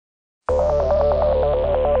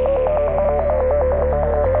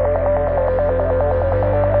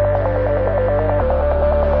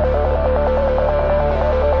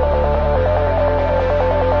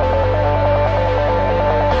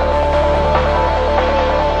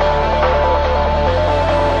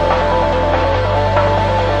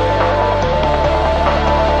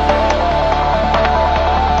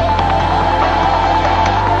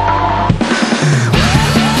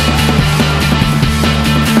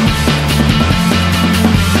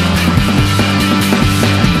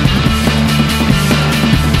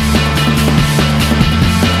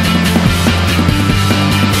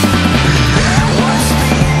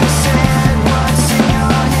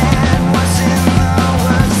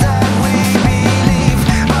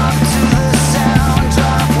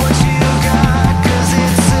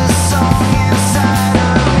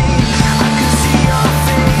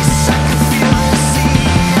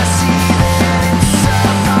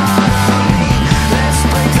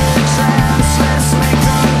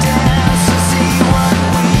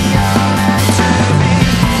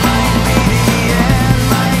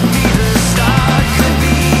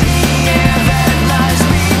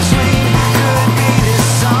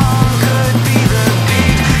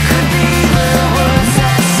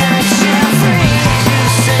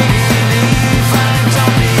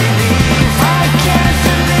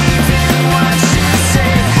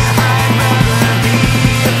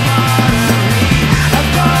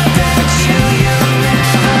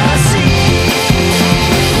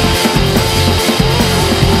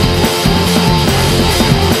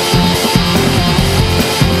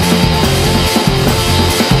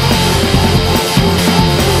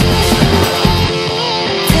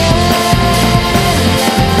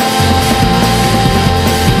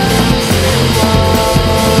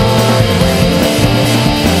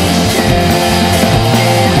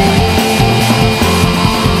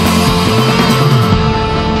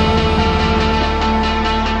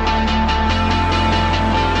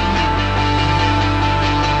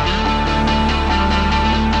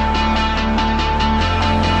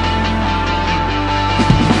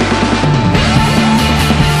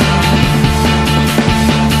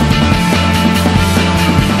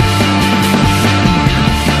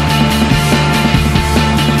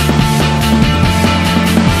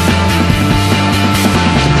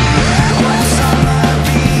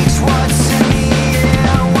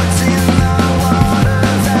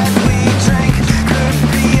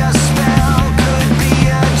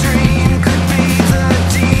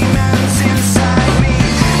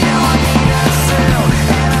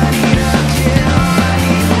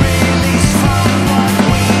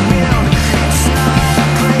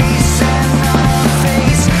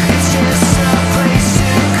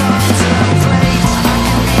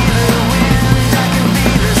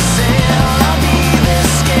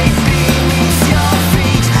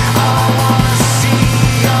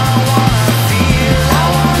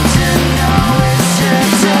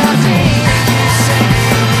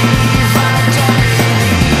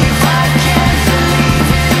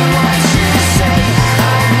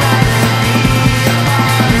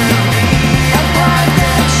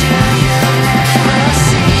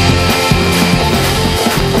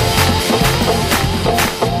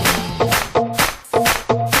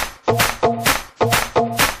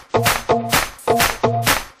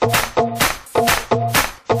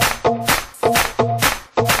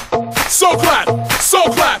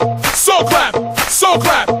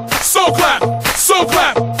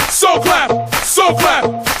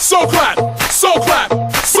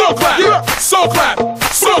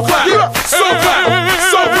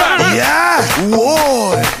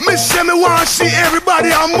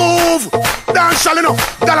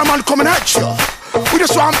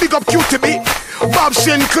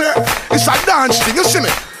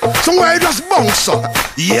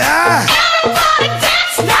Yeah! Everybody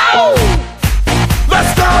dance now!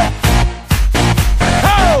 Let's go!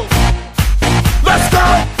 Oh! Let's go!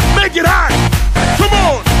 Make it hot! Come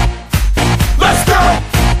on! Let's go!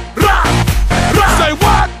 Rock! Rock! Say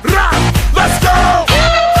what? Rock! Let's go!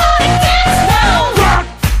 Everybody dance now! Rock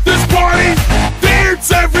this party!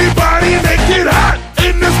 Dance everybody! Make it hot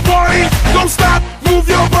in this party! Don't stop! Move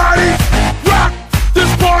your body! Rock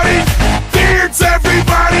this party! Dance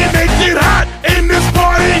everybody! Make it hot in this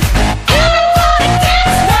party! Everybody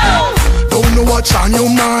dance now! Don't know what's on your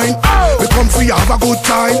mind. We come for you, have a good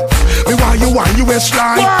time. Me want you wind your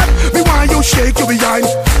waistline. Me want you shake your behind.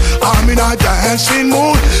 I'm in a dancing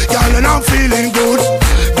mood, girl, and I'm feeling good.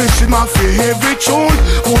 This This is my favorite tune.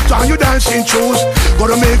 Put on your dancing shoes.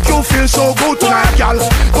 Gonna make you feel so good tonight, gal.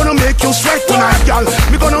 Gonna make you sweat tonight, gal.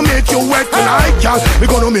 Me gonna make you wet tonight, gal. Me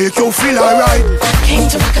gonna make you feel alright. I came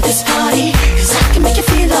to rock at this party, cause I can make you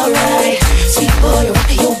feel alright. Sweet boy, you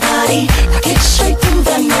rock your body, rock it straight through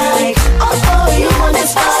the night. Oh, you want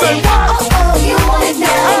this body, oh, you want it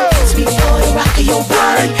now. Sweet boy, you rock your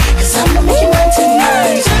body, cause I'm gonna make you mine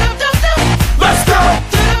tonight. Let's go.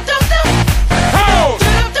 Oh.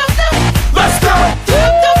 Let's go.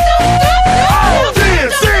 Oh,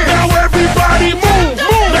 dance. Now everybody move.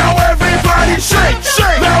 Now everybody shake.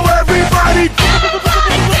 Now everybody.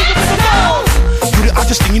 You the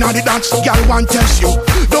hottest thing in the dance, girl want test you.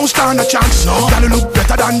 Don't stand a chance, no. Girl, you look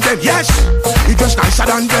better than them, yes. You dress nicer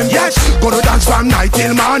than them, yes. Gonna dance from night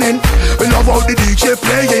till morning. We love how the DJ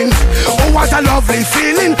playing. Oh, what a lovely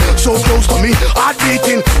feeling. So close to me, heart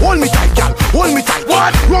beating. Hold me tight, girl, hold me tight.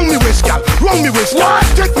 What? Wrong me waist, girl, wrong me waist, girl. What?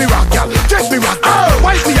 Take me rock, girl, take me rock, girl. Oh.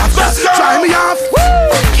 Wipe me off, Let's go. try